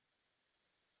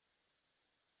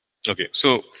 Okay,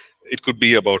 so it could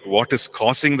be about what is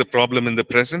causing the problem in the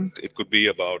present. It could be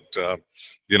about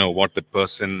what the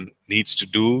person needs to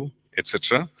do,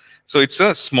 etc. So it's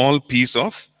a small piece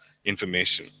of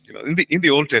information. In the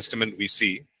Old Testament, we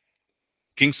see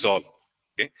King Saul.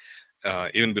 Okay,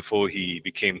 even before he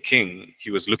became king,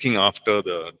 he was looking after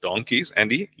the donkeys,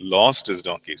 and he lost his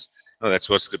donkeys. That's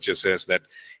what Scripture says, that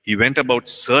he went about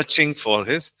searching for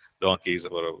his donkeys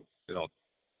for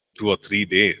 2 or 3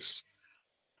 days.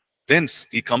 Then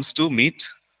he comes to meet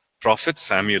Prophet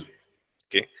Samuel.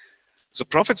 Okay, so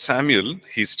Prophet Samuel,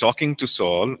 he's talking to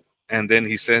Saul, and then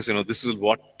he says, this is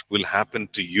what will happen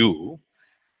to you.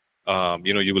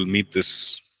 You will meet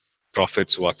this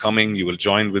prophets who are coming, you will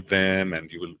join with them,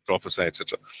 and you will prophesy,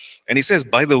 etc. And he says,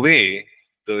 by the way,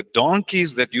 the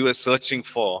donkeys that you are searching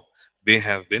for, they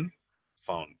have been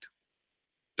found.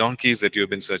 Donkeys that you have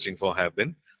been searching for have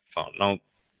been found.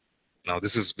 Now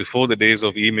this is before the days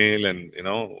of email and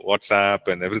WhatsApp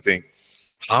and everything.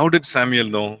 How did Samuel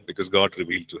know? Because God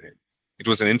revealed to him. It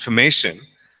was an information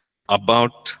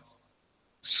about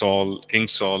King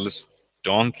Saul's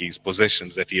donkeys,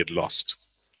 possessions that he had lost.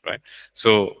 Right?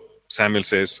 So Samuel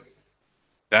says,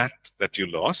 that you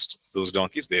lost, those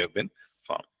donkeys, they have been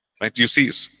found. Right? You see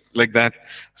like that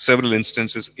several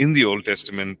instances in the Old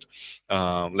Testament,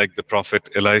 like the prophet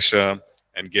Elisha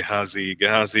and Gehazi.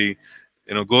 Gehazi,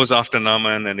 goes after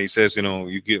Naaman, and he says,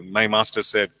 my master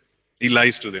said, he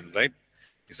lies to them, right?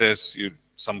 He says,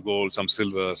 some gold, some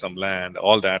silver, some land,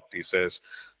 all that, he says.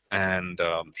 And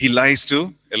he lies to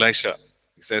Elisha.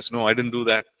 He says, no, I didn't do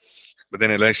that. But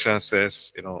then Elisha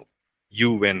says,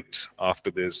 you went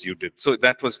after this, you did. So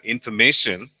that was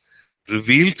information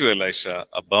revealed to Elisha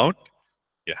about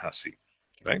Gehazi,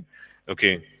 right?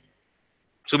 Okay.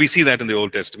 So we see that in the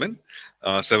Old Testament,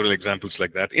 several examples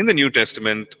like that. In the New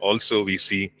Testament also we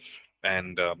see,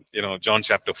 and John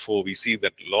chapter 4, we see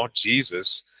that Lord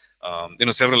Jesus,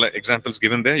 several examples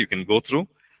given there, you can go through.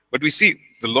 But we see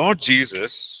the Lord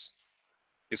Jesus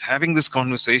is having this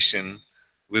conversation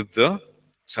with the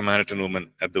Samaritan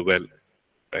woman at the well,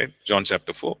 right? John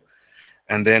chapter 4.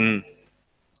 And then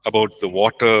about the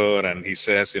water, and he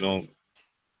says, can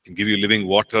give you living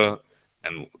water,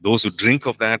 and those who drink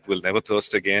of that will never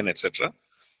thirst again, etc.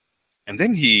 And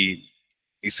then he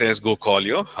says, go call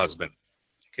your husband.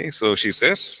 Okay, so she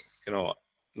says,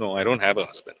 no, I don't have a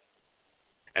husband.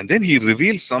 And then he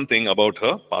reveals something about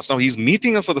her past. Now he's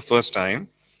meeting her for the first time,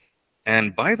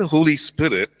 and by the Holy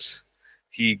Spirit,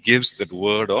 he gives that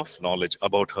word of knowledge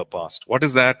about her past. What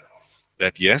is that?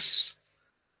 That yes,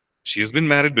 she has been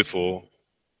married before,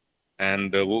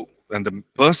 and the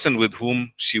person with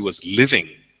whom she was living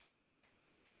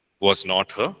was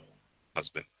not her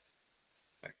husband.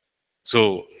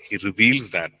 So he reveals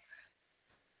that.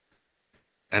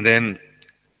 And then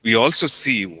we also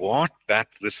see what that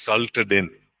resulted in.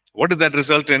 What did that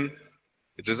result in?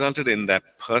 It resulted in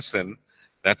that person,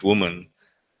 that woman,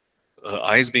 her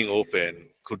eyes being open.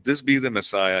 Could this be the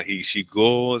Messiah? She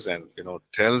goes and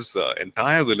tells the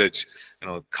entire village,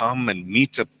 come and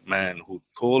meet a man who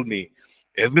told me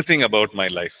everything about my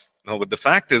life. But the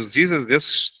fact is, Jesus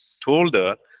just told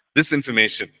her this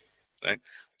information, right?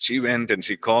 She went and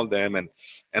she called them,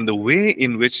 and the way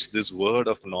in which this word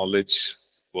of knowledge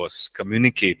was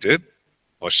communicated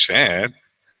or shared,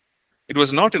 it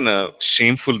was not in a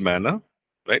shameful manner,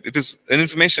 right? It is an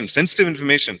information, sensitive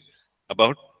information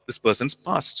about this person's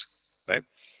past, right?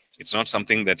 It's not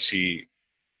something that she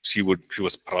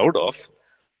was proud of,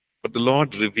 but the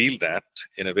Lord revealed that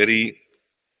in a very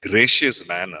gracious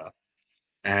manner,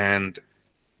 and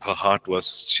her heart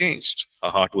was changed. Her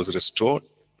heart was restored,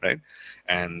 right?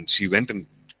 And she went and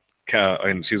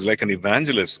she's like an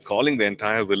evangelist, calling the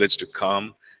entire village to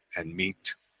come and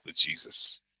meet with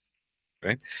Jesus,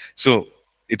 right? So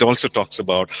it also talks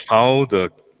about how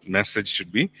the message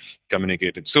should be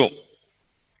communicated. So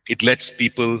it lets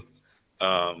people,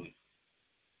 when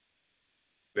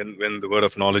the word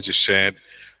of knowledge is shared,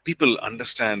 people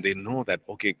understand, they know that,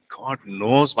 okay, God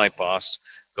knows my past,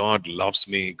 God loves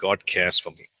me, God cares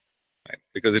for me, right?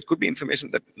 Because it could be information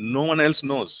that no one else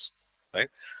knows, right?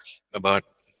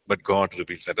 But God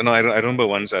reveals that. And I remember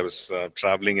once I was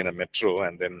traveling in a metro,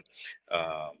 and then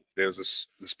there was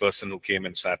this person who came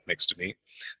and sat next to me,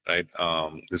 right?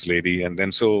 This lady, and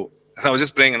then so I was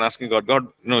just praying and asking God,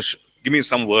 give me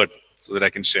some word so that I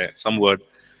can share some word.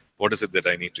 What is it that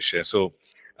I need to share? So,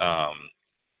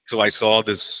 so I saw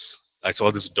this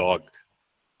dog.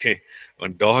 Okay, a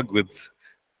dog with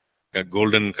a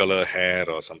golden color hair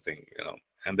or something,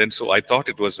 And then so I thought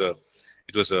it was a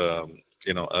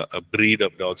a breed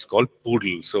of dogs called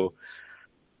poodle.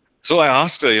 So I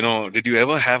asked her, did you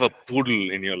ever have a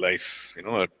poodle in your life,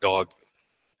 a dog?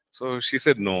 So she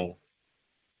said no.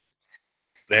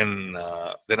 Then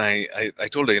I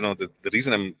told her, the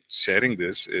reason I'm sharing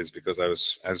this is because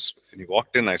as when you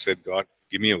walked in, I said, God,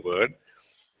 give me a word.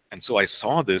 And so I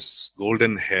saw this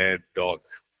golden haired dog.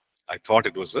 I thought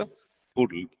it was a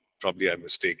poodle. Probably I'm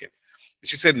mistaken.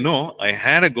 She said, no, I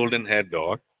had a golden haired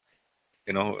dog,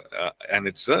 and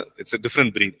it's a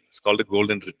different breed. It's called a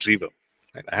golden retriever.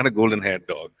 Right? I had a golden haired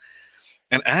dog.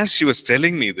 And as she was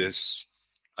telling me this,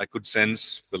 I could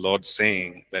sense the Lord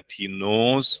saying that He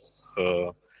knows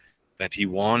her, that He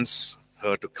wants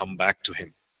her to come back to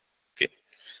Him. Okay.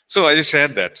 So I just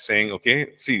shared that, saying,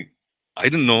 okay, see, I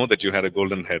didn't know that you had a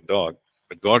golden haired dog,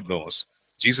 but God knows,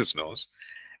 Jesus knows,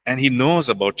 and He knows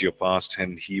about your past,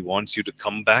 and He wants you to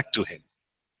come back to Him.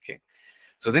 Okay.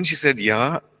 So then she said,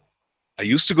 yeah, I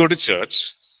used to go to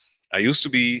church. I used to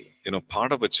be,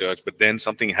 part of a church, but then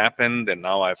something happened, and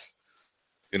now I've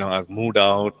moved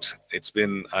out.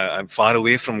 I'm far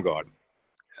away from God.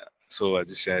 So I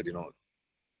just shared,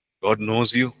 God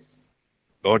knows you.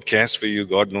 God cares for you.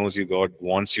 God knows you. God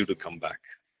wants you to come back.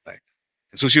 Right.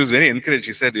 And so she was very encouraged.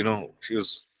 She said, she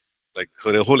was like,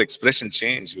 her whole expression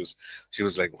changed. She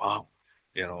was like, wow,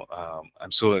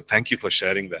 I'm so, thank you for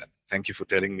sharing that. Thank you for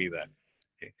telling me that.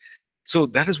 Okay. So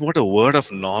that is what a word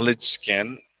of knowledge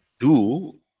can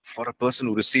do for a person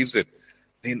who receives it.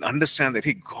 They understand that,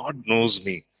 hey, God knows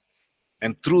me.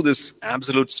 And through this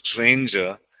absolute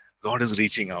stranger, God is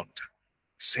reaching out,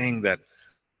 saying that,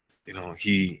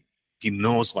 he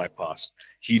knows my past.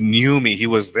 He knew me. He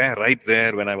was there, right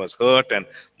there when I was hurt and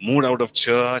moved out of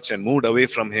church and moved away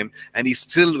from Him. And He's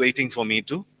still waiting for me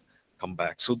to come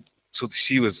back. So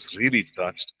she was really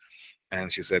touched.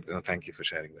 And she said, thank you for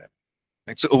sharing that.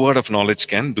 Right? So a word of knowledge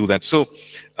can do that. So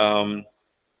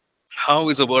how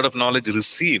is a word of knowledge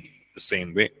received? The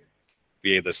same way.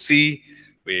 We either see,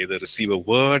 we either receive a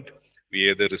word, we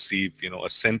either receive, a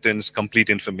sentence, complete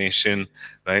information,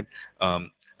 right?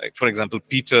 Like for example,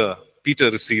 Peter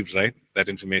received, right, that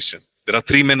information. There are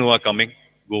 3 men who are coming,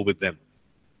 go with them,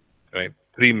 right?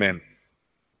 3 men,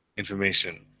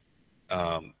 information,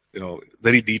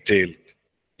 very detailed.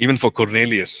 Even for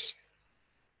Cornelius,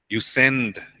 you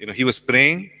send, he was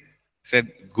praying, said,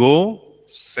 go,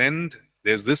 send.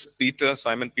 There's this Peter,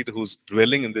 Simon Peter, who's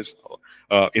dwelling in this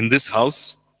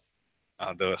house.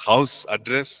 The house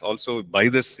address also by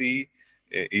the sea.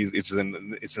 It's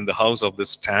in the house of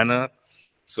this tanner.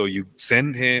 So you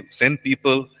send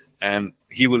people, and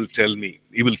he will tell you,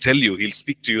 he'll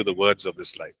speak to you the words of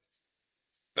this life.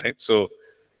 Right? So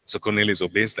Cornelius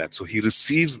obeys that. So he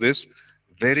receives this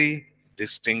very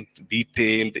distinct,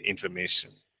 detailed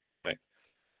information, right,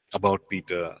 about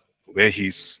Peter, where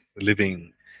he's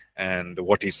living and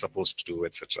what he's supposed to do,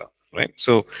 etc. Right?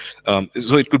 So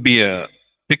it could be a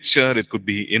picture, it could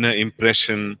be inner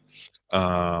impression,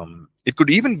 it could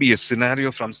even be a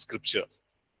scenario from Scripture.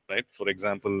 Right? For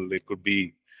example, it could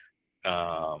be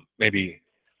maybe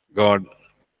God,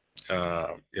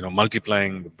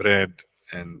 multiplying the bread,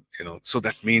 and so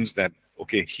that means that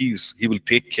okay, he will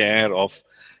take care of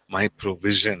my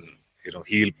provision.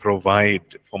 He'll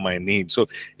provide for my needs. So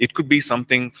it could be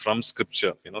something from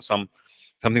Scripture.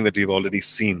 Something that we've already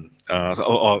seen,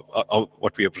 or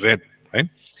what we have read. Right?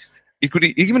 It could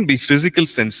even be physical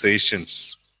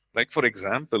sensations. Like for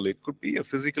example, it could be a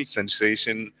physical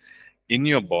sensation in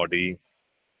your body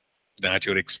that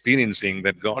you're experiencing,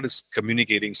 that God is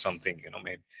communicating something,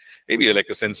 maybe like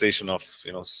a sensation of,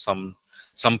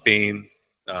 some pain,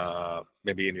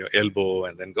 maybe in your elbow,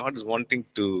 and then God is wanting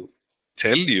to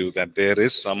tell you that there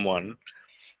is someone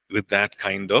with that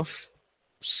kind of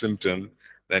symptom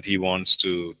that He wants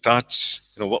to touch.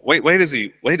 Why does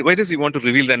He want to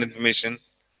reveal that information?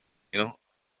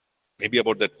 Maybe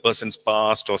about that person's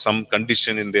past or some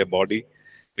condition in their body,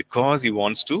 because He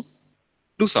wants to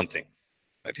do something.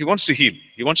 Right? He wants to heal.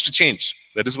 He wants to change.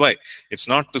 That is why. It's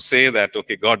not to say that,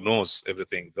 okay, God knows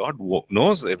everything. God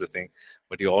knows everything,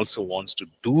 but He also wants to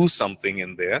do something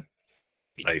in their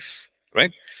life.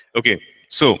 Right? Okay,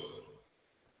 so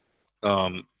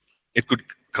it could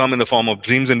come in the form of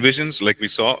dreams and visions, like we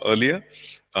saw earlier.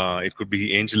 It could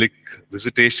be angelic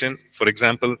visitation. For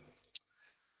example,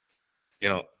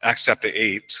 Acts chapter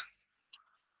 8,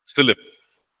 Philip.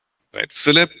 Right?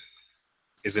 Philip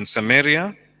is in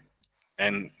Samaria,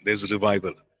 and there's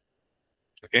revival.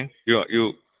 Okay,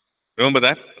 you remember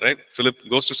that, right? Philip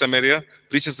goes to Samaria,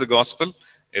 preaches the gospel.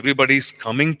 Everybody's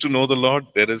coming to know the Lord.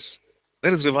 There is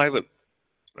revival,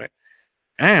 right?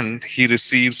 And he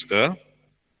receives a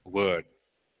word.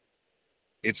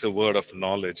 It's a word of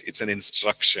knowledge. It's an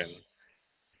instruction.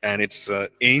 And it's an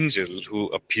angel who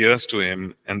appears to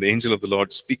him, and the angel of the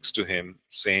Lord speaks to him,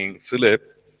 saying, Philip,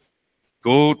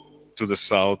 go to the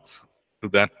south, to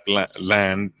that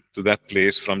land, to that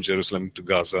place from Jerusalem to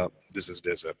Gaza. This is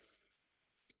desert.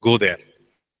 Go there.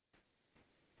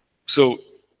 So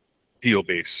he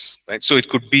obeys, right? So it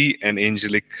could be an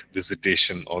angelic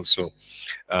visitation also.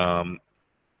 Um,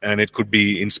 and it could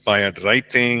be inspired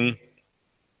writing.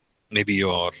 Maybe you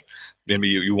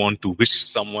want to wish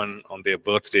someone on their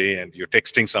birthday and you're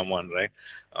texting someone, right?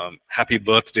 Happy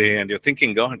birthday, and you're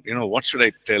thinking, God, what should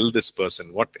I tell this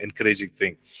person? What encouraging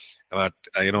thing? But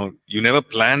you never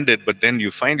planned it, but then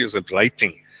you find yourself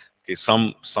writing, okay,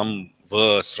 some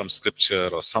verse from scripture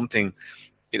or something.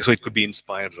 So it could be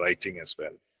inspired writing as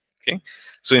well. Okay,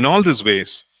 so in all these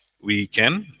ways we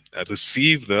can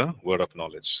receive the word of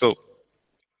knowledge. So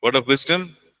word of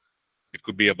wisdom, it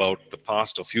could be about the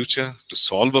past or future to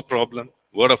solve a problem.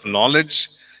 Word of knowledge,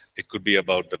 it could be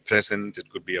about the present. It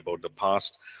could be about the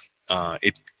past.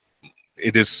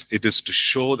 It is to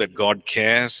show that God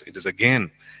cares. It is again,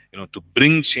 to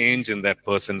bring change in that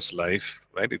person's life,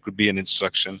 right? It could be an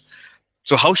instruction.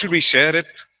 So how should we share it?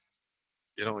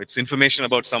 It's information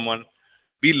about someone.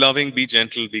 Be loving, be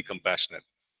gentle, be compassionate,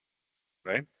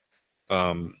 right?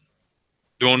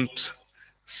 Don't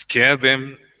scare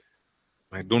them,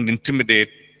 right? Don't intimidate.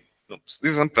 No,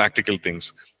 these are some practical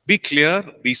things. Be clear,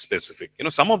 be specific.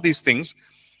 Some of these things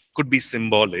could be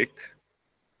symbolic,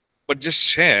 but just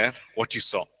share what you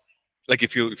saw. Like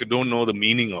if you don't know the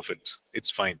meaning of it, it's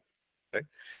fine, right?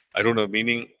 I don't know the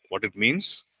meaning, what it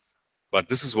means, but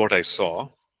this is what I saw.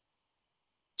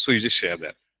 So you just share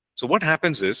that. So what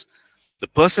happens is the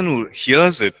person who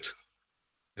hears it,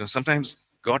 sometimes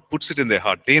God puts it in their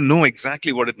heart. They know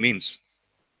exactly what it means,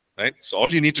 right? So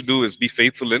all you need to do is be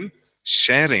faithful in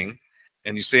sharing,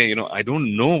 and you say, I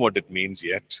don't know what it means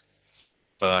yet,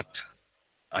 but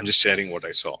I'm just sharing what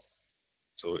I saw.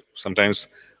 So sometimes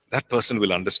that person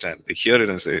will understand. They hear it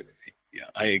and say, yeah,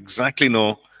 I exactly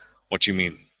know what you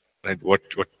mean, right?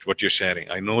 What you're sharing.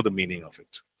 I know the meaning of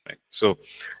it, right? So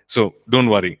don't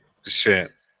worry, just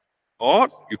share. Or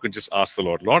you could just ask the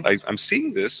Lord, Lord, I'm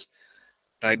seeing this.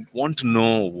 I want to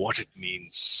know what it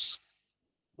means.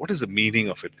 What is the meaning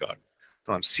of it, God?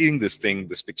 So I'm seeing this thing,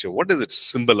 this picture. What does it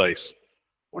symbolize?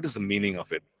 What is the meaning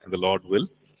of it? And the Lord will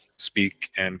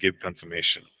speak and give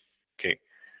confirmation. Okay.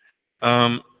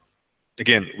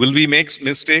 Again, will we make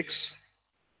mistakes?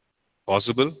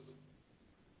 Possible,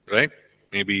 right?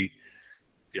 Maybe,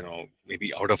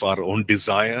 maybe out of our own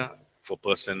desire for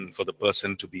the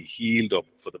person to be healed, or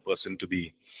for the person to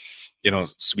be,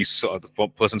 the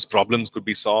person's problems could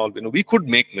be solved. We could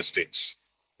make mistakes,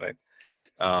 right?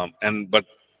 But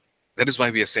that is why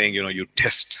we are saying, you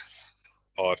test,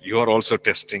 or you are also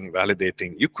testing,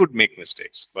 validating. You could make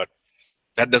mistakes, but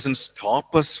that doesn't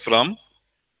stop us from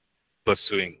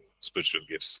pursuing spiritual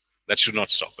gifts. That should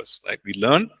not stop us, right? We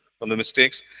learn from the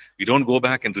mistakes. We don't go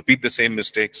back and repeat the same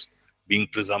mistakes, being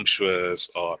presumptuous,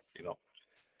 or,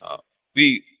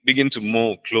 we begin to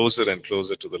move closer and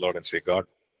closer to the Lord and say, God,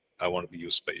 I want to be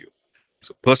used by you.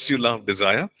 So pursue love,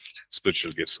 desire,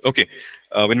 spiritual gifts. Okay,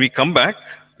 when we come back,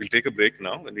 we'll take a break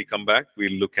now. When we come back,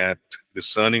 we'll look at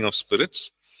discerning of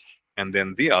spirits, and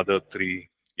then the other three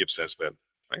gifts as well,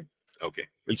 right? Okay,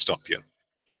 we'll stop here.